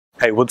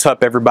Hey, what's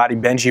up everybody?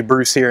 Benji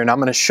Bruce here, and I'm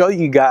going to show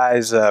you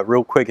guys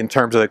real quick in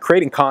terms of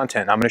creating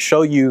content. I'm going to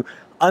show you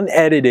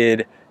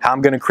unedited how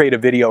I'm going to create a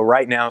video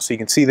right now so you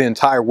can see the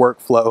entire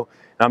workflow.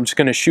 And I'm just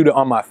going to shoot it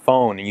on my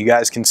phone and you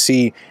guys can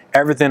see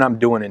everything I'm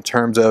doing in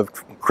terms of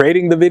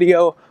creating the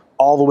video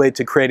all the way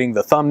to creating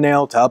the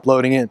thumbnail to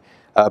uploading it,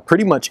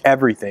 pretty much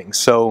everything.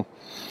 So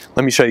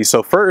let me show you.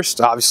 So first,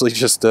 obviously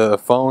just a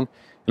phone,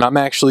 and I'm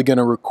actually going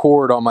to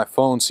record on my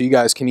phone so you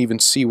guys can even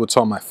see what's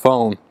on my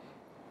phone.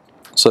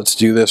 So let's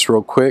do this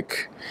real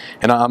quick,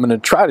 and I'm going to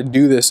try to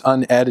do this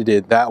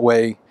unedited, that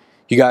way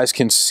you guys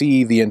can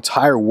see the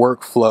entire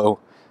workflow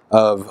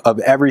of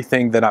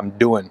everything that I'm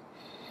doing.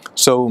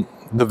 So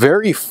the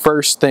very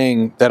first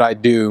thing that I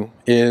do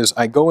is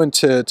I go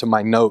into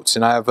my notes,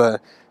 and I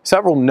have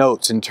several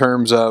notes in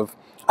terms of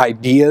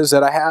ideas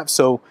that I have.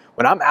 So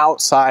when I'm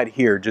outside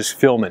here just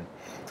filming,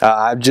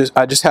 I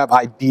just have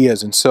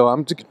ideas, and so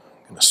I'm just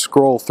going to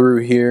scroll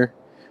through here.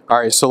 All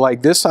right, so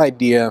like this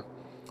idea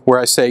where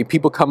I say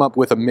people come up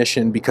with a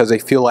mission because they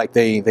feel like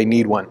they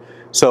need one.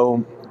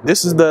 So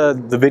this is the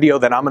video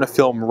that I'm going to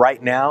film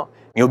right now.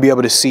 You'll be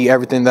able to see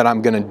everything that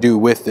I'm going to do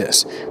with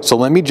this. So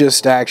let me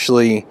just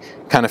actually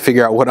kind of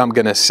figure out what I'm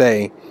going to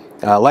say.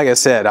 Like I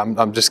said,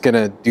 I'm just going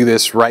to do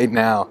this right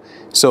now.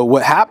 So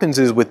what happens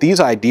is with these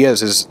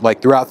ideas is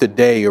like throughout the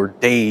day or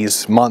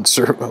days, months,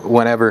 or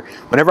whenever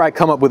I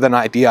come up with an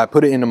idea, I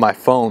put it into my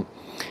phone.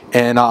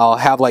 And I'll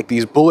have like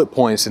these bullet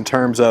points in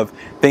terms of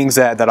things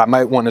that I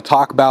might want to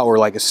talk about, or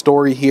like a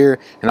story here,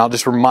 and I'll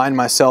just remind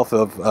myself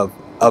of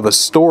a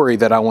story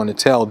that I want to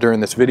tell during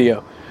this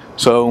video.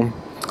 So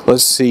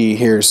let's see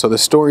here. So the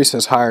story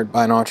says hired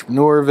by an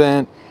entrepreneur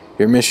event.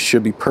 Your mission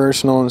should be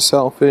personal and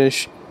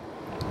selfish,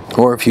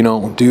 or if you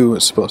don't do what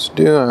it's supposed to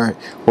do. All right,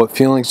 what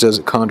feelings does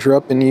it conjure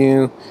up in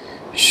you?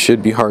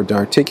 Should be hard to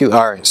articulate.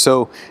 All right,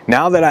 so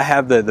now that I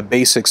have the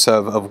basics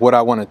of what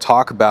I want to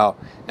talk about,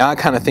 now I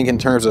kind of think in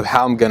terms of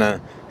how I'm gonna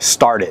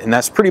start it, and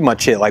that's pretty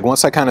much it. Like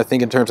once I kind of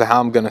think in terms of how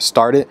I'm gonna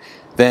start it,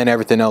 then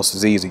everything else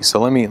is easy. So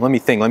let me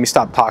think. Let me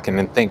stop talking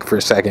and think for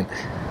a second.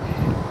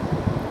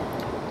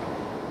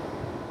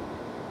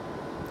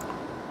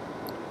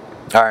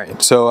 All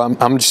right, so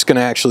I'm just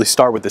gonna actually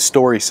start with the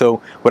story. So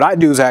what I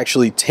do is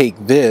actually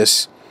take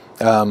this.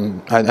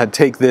 I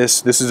take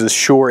this is a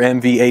Shure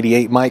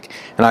MV88 mic,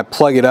 and I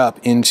plug it up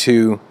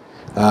into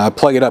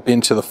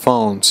the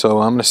phone.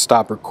 So I'm going to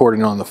stop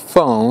recording on the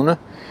phone.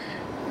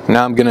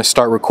 Now I'm going to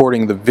start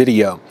recording the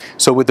video.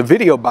 So with the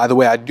video, by the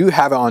way, I do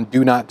have it on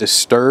Do Not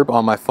Disturb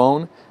on my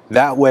phone.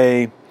 That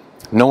way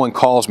no one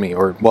calls me,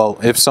 or well,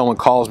 if someone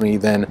calls me,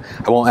 then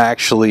I won't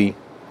actually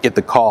get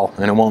the call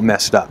and it won't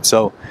mess it up.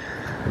 So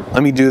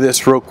let me do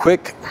this real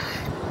quick.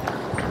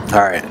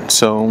 All right,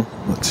 so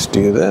let's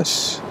do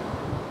this.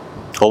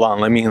 Hold on,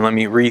 let me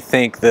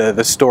rethink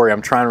the story.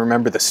 I'm trying to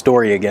remember the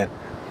story again.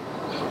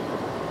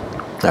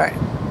 All right.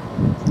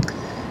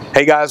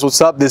 Hey guys,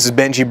 what's up? This is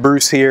Benji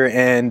Bruce here,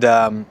 and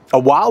a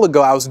while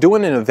ago I was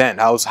doing an event.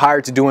 I was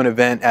hired to do an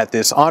event at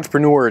this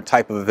entrepreneur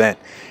type of event.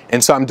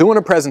 And so I'm doing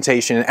a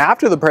presentation, and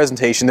after the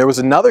presentation there was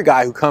another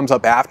guy who comes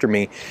up after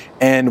me,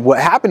 and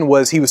what happened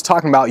was he was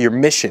talking about your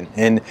mission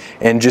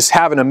and just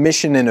having a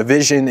mission and a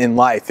vision in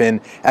life. And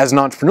as an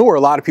entrepreneur,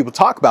 a lot of people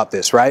talk about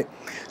this, right?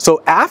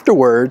 So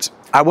afterwards,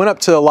 I went up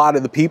to a lot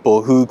of the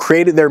people who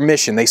created their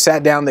mission. They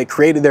sat down, they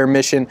created their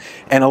mission,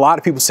 and a lot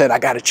of people said, I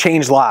gotta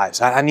change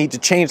lives. I need to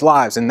change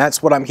lives, and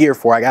that's what I'm here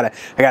for. I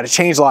gotta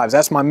change lives.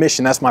 That's my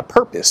mission, that's my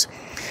purpose.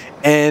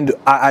 And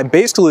I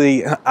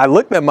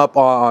looked them up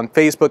on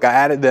Facebook, I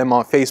added them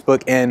on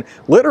Facebook, and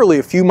literally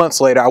a few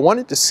months later, I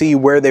wanted to see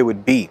where they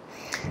would be.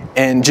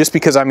 And just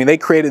because, I mean, they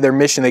created their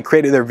mission, they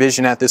created their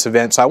vision at this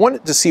event, so I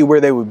wanted to see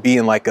where they would be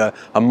in like a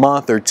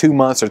month or 2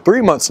 months or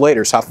 3 months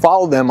later. So I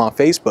followed them on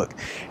Facebook,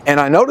 and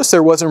I noticed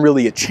there wasn't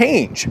really a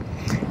change.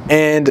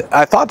 And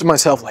I thought to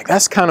myself, like,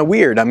 that's kind of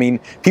weird. I mean,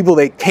 people,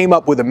 they came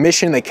up with a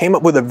mission, they came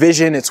up with a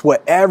vision, it's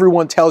what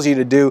everyone tells you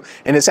to do,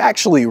 and it's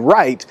actually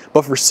right,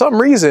 but for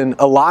some reason,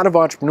 a lot of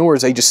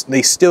entrepreneurs,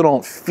 they still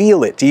don't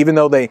feel it, even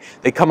though they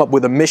come up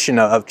with a mission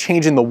of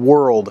changing the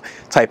world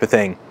type of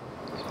thing.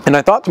 And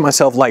I thought to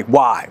myself, like,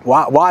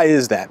 why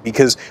is that?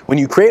 Because when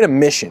you create a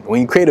mission, when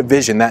you create a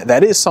vision,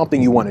 that is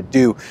something you want to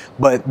do.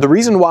 But the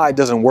reason why it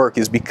doesn't work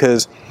is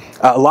because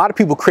a lot of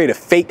people create a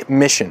fake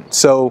mission.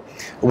 So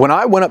when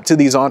I went up to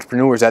these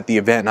entrepreneurs at the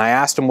event and I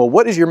asked them, well,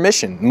 what is your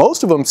mission?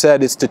 Most of them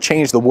said it's to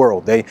change the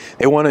world. They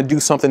want to do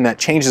something that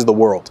changes the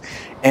world.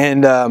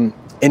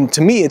 And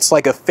to me, it's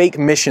like a fake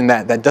mission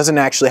that doesn't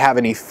actually have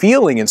any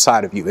feeling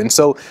inside of you. And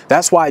so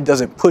that's why it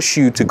doesn't push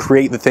you to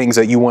create the things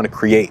that you want to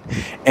create.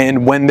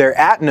 And when they're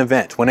at an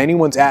event, when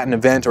anyone's at an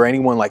event or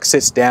anyone like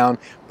sits down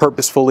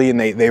purposefully and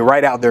they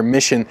write out their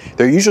mission,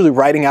 they're usually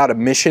writing out a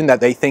mission that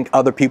they think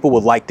other people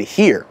would like to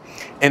hear.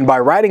 And by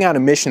writing out a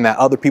mission that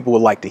other people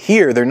would like to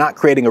hear, they're not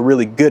creating a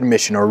really good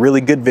mission or a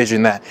really good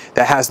vision that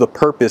has the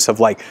purpose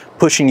of like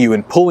pushing you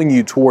and pulling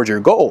you towards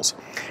your goals.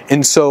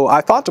 And so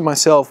I thought to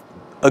myself,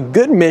 a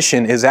good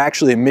mission is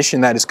actually a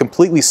mission that is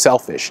completely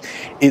selfish.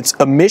 It's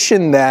a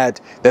mission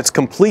that's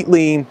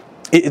completely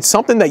it's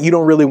something that you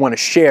don't really want to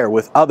share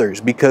with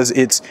others, because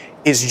it's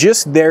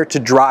just there to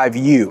drive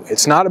you.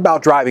 It's not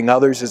about driving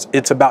others,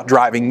 it's about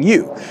driving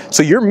you.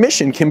 So your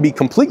mission can be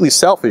completely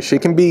selfish.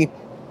 It can be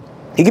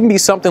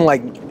something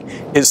like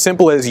as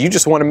simple as you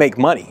just want to make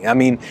money. I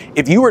mean,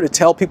 if you were to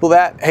tell people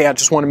that, hey, I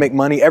just want to make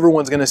money,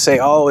 everyone's going to say,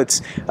 oh,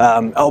 it's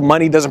oh,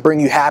 money doesn't bring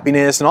you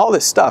happiness and all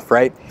this stuff,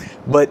 right?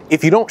 But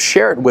if you don't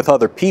share it with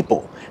other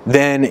people,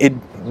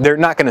 then they're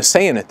not going to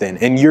say anything,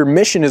 and your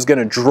mission is going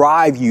to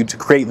drive you to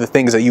create the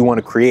things that you want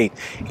to create.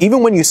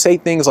 Even when you say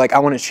things like, I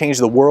want to change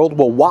the world,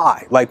 well,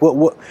 why? Like,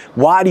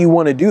 why do you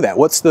want to do that?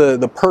 What's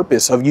the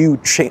purpose of you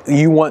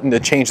wanting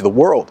to change the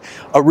world?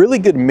 A really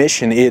good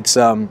mission, it's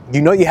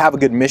you know you have a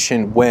good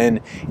mission when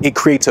it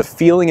creates a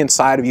feeling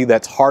inside of you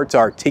that's hard to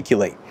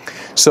articulate.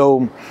 So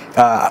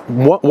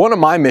one of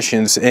my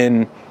missions,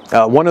 and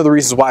one of the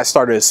reasons why I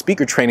started a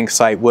speaker training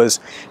site,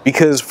 was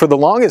because for the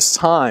longest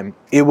time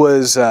it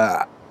was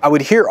I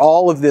would hear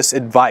all of this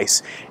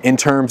advice in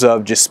terms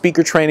of just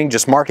speaker training,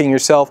 just marketing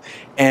yourself,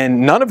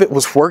 and none of it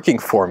was working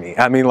for me.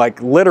 I mean,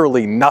 like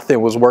literally nothing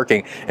was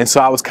working. And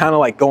so I was kind of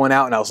like going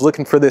out and I was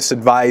looking for this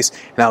advice,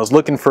 and I was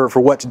looking for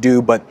what to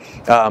do, but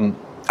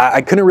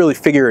I couldn't really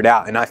figure it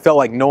out. And I felt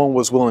like no one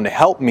was willing to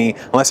help me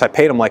unless I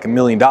paid them like $1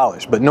 million,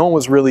 but no one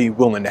was really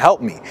willing to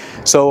help me.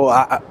 So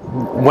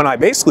when I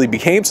basically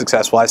became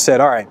successful, I said,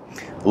 all right,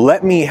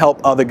 let me help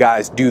other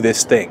guys do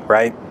this thing,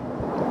 right?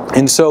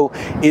 And so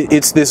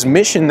it's this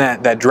mission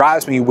that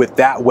drives me with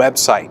that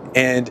website.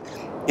 And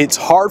it's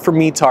hard for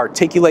me to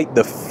articulate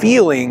the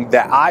feeling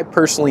that I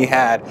personally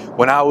had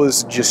when I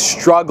was just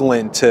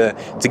struggling to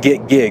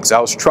get gigs. I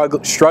was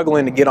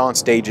struggling to get on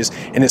stages,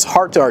 and it's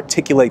hard to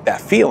articulate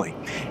that feeling.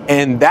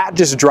 And that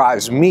just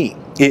drives me.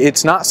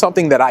 It's not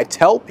something that I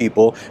tell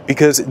people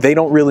because they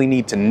don't really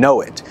need to know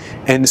it.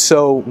 And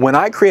so when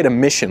I create a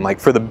mission, like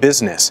for the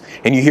business,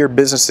 and you hear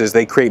businesses,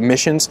 they create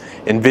missions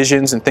and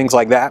visions and things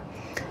like that,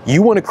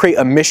 you want to create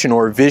a mission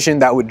or a vision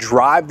that would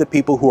drive the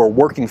people who are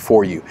working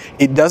for you.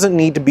 It doesn't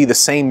need to be the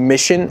same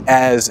mission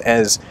as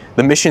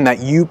the mission that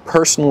you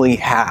personally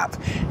have.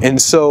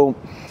 And so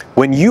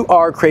when you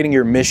are creating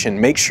your mission,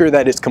 make sure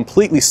that it's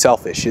completely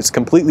selfish. It's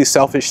completely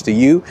selfish to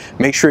you.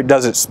 Make sure it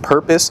does its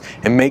purpose,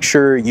 and make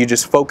sure you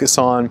just focus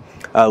on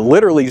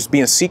literally just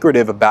being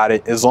secretive about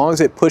it, as long as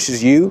it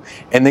pushes you,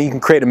 and then you can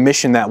create a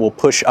mission that will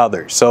push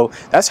others. So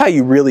that's how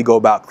you really go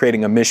about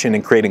creating a mission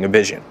and creating a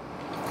vision.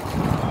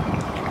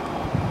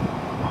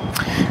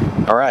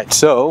 All right,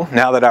 so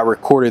now that I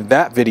recorded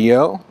that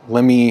video,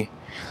 let me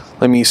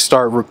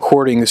start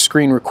recording the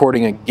screen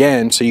recording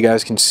again, so you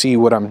guys can see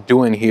what I'm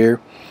doing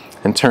here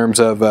in terms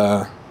of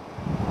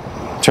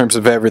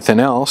everything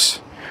else.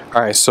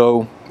 All right,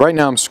 so right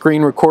now I'm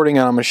screen recording,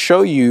 and I'm going to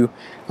show you.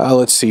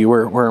 Let's see,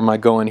 where am I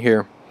going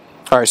here?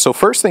 All right, so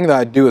first thing that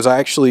I do is I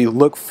actually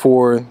look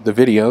for the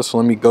video. So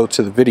let me go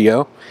to the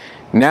video.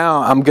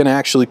 Now I'm going to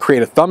actually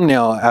create a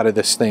thumbnail out of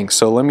this thing.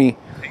 So let me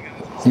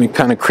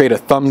kind of create a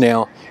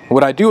thumbnail.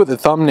 What I do with the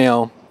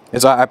thumbnail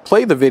is I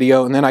play the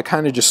video, and then I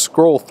kind of just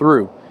scroll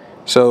through.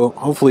 So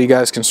hopefully you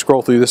guys can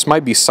scroll through. This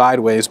might be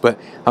sideways, but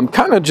I'm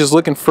kind of just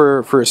looking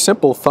for a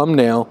simple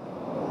thumbnail.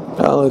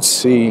 Let's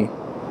see.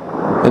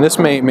 And this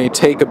may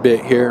take a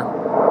bit here.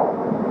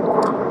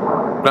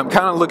 But I'm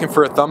kind of looking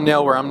for a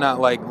thumbnail where I'm not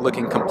like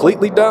looking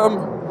completely dumb.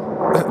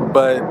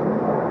 But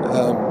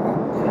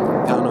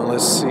I don't know,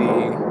 let's see.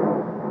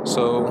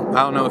 So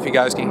I don't know if you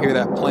guys can hear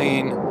that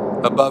plane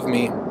above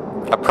me.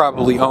 I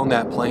probably own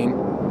that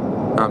plane.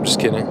 I'm just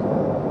kidding.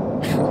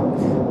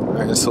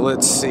 Alright, so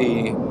let's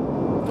see.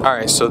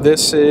 Alright, so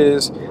this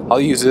is,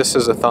 I'll use this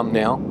as a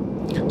thumbnail.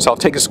 So I'll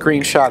take a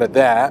screenshot of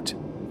that.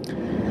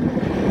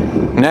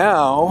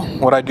 Now,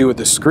 what I do with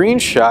the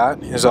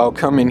screenshot is I'll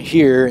come in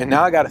here, and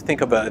now I got to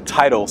think of a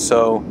title.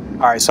 So,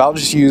 alright, so I'll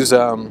just use,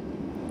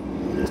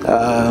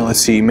 let's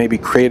see, maybe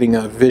creating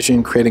a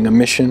vision, creating a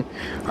mission.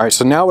 Alright,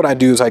 so now what I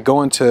do is I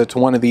go into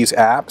one of these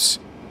apps,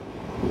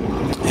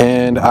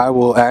 and I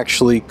will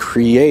actually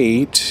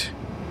create.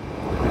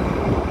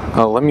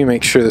 Oh, let me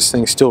make sure this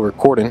thing's still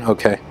recording.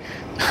 Okay.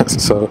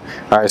 So,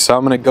 alright, so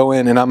I'm going to go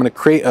in and I'm going to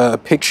create a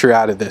picture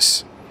out of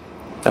this.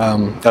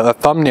 A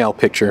thumbnail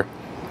picture.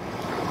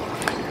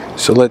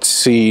 So let's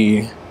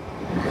see.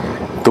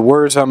 The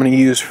words I'm going to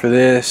use for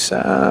this.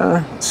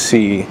 Let's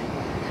see.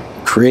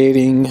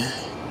 Creating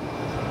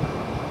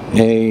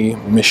a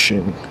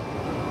mission.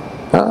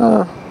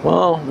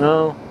 Well,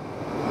 no.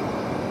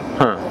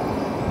 Huh.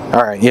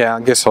 Alright, yeah,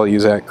 I guess I'll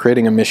use that.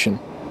 Creating a mission.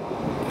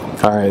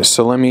 Alright,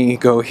 so let me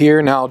go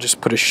here. Now I'll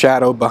just put a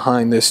shadow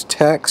behind this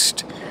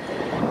text.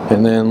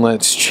 And then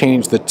let's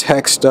change the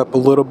text up a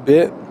little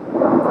bit.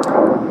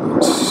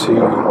 Let's see.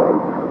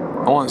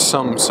 I want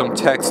some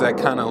text that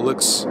kind of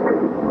looks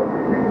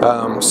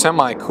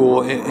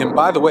semi-cool. And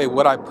by the way,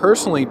 what I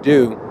personally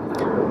do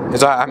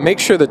is I make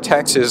sure the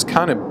text is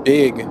kind of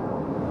big,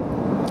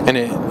 and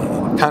it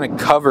kind of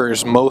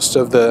covers most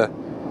of the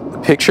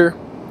picture.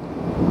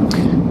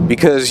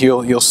 Because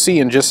you'll see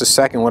in just a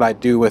second what I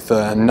do with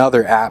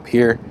another app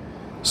here.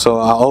 So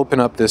I'll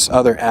open up this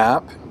other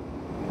app,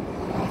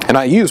 and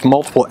I use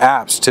multiple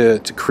apps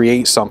to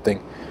create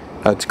something.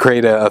 to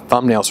create a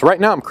thumbnail. So right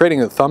now I'm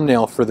creating a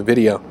thumbnail for the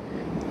video.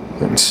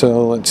 And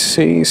so let's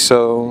see,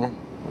 so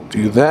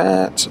do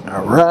that.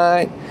 All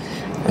right.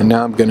 And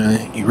now I'm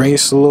gonna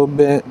erase a little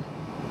bit.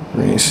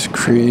 Erase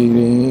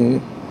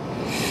creating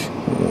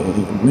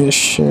a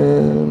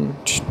mission.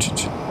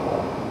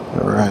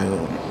 All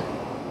right.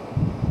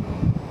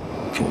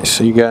 Okay,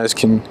 so you guys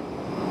can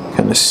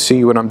kind of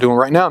see what I'm doing.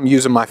 Right now I'm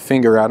using my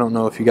finger. I don't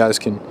know if you guys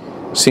can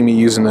see me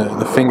using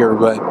the finger,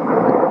 but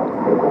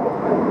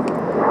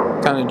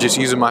kind of just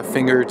using my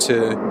finger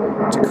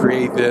to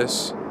create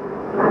this.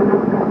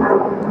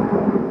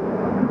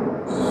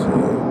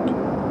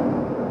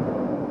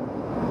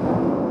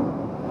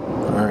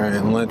 Alright,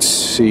 and let's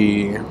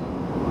see.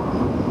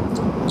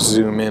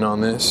 Zoom in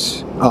on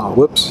this. Oh,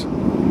 whoops.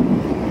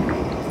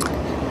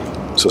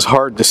 So it's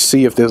hard to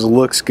see if this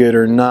looks good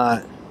or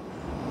not.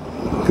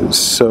 It's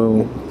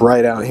so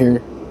bright out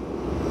here.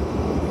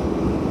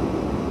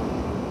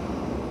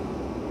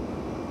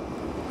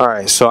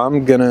 Alright, so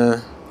I'm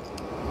gonna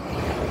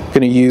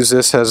use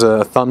this as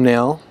a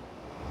thumbnail.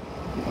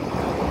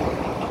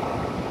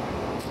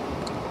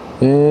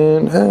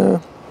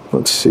 And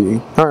let's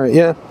see. Alright,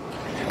 yeah.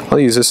 I'll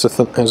use this as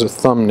a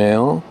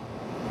thumbnail.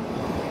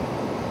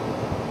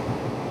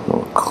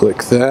 I'll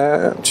click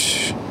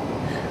that.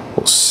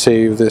 We'll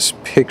save this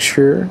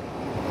picture.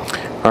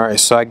 Alright,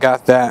 so I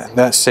got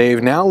that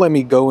saved. Now let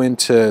me go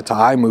into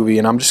iMovie,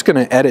 and I'm just going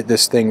to edit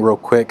this thing real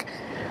quick.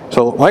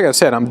 So like I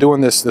said, I'm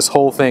doing this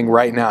whole thing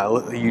right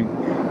now. You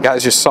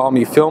guys just saw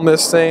me film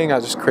this thing. I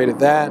just created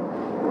that.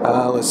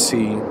 Let's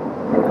see.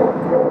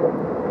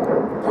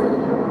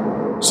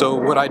 So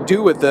what I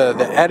do with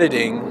the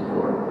editing,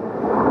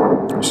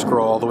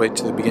 scroll all the way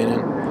to the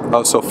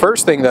beginning. So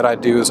first thing that I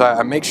do is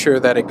I make sure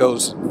that it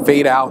goes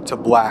fade out to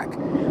black.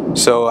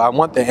 So I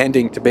want the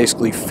ending to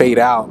basically fade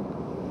out.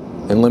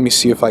 And let me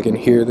see if I can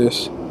hear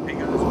this. Hey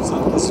guys, what's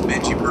up? This is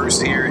Benji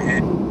Bruce here.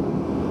 And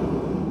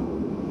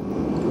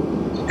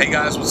hey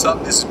guys, what's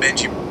up? This is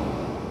Benji.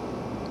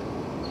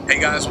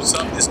 Hey guys, what's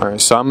up? All right,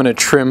 so I'm going to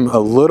trim a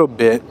little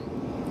bit.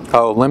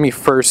 Oh, let me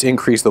first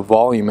increase the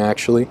volume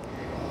actually.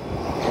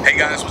 Hey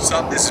guys, what's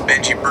up? This is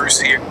Benji Bruce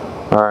here.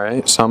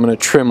 Alright, so I'm going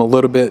to trim a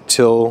little bit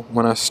till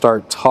when I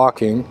start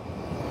talking.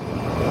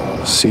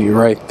 See,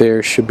 right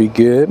there should be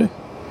good.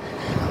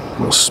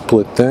 We'll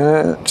split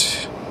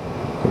that.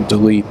 We'll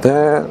delete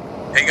that.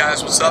 Hey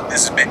guys, what's up?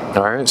 This is Benji.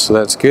 Alright, so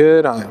that's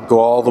good. I go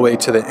all the way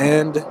to the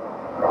end.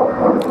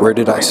 Where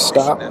did I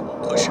stop?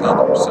 Push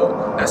others.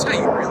 So that's how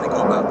you really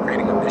go about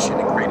creating a mission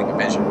and creating a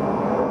vision.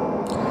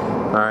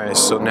 Alright,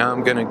 so now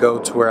I'm going to go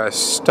to where I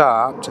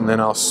stopped, and then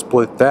I'll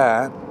split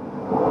that.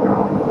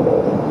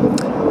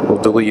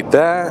 We'll delete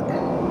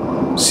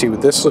that. See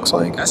what this looks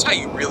like. That's how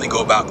you really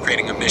go about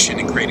creating a mission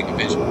and creating a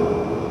vision.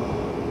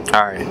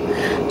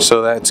 Alright,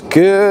 so that's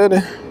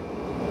good.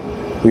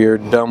 We are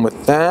done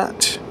with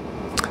that.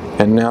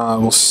 And now I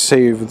will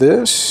save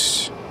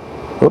this.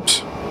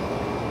 Whoops.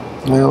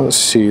 Now let's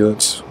see,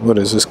 what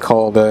is this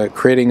called?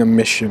 Creating a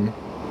mission.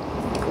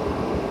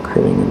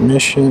 Creating a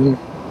mission.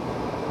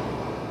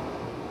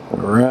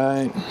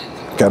 Alright.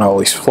 Got all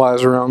these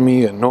flies around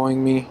me,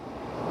 annoying me.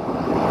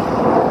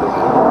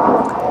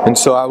 And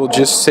so I will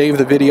just save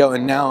the video,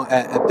 and now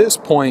at this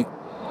point,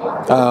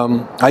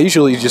 I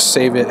usually just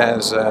save it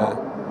as,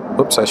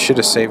 whoops, I should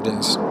have saved it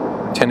as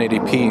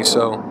 1080p.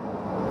 So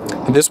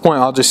at this point,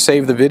 I'll just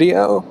save the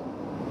video,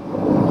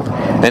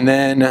 and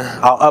then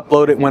I'll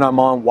upload it when I'm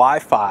on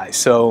Wi-Fi.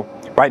 So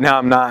right now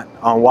I'm not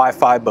on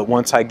Wi-Fi, but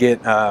once I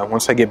get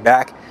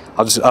back,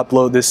 I'll just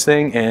upload this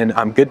thing and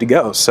I'm good to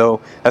go. So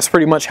that's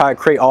pretty much how I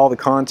create all the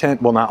content.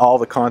 Well, not all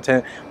the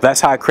content, but that's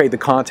how I create the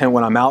content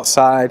when I'm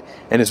outside,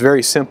 and it's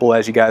very simple,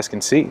 as you guys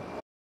can see.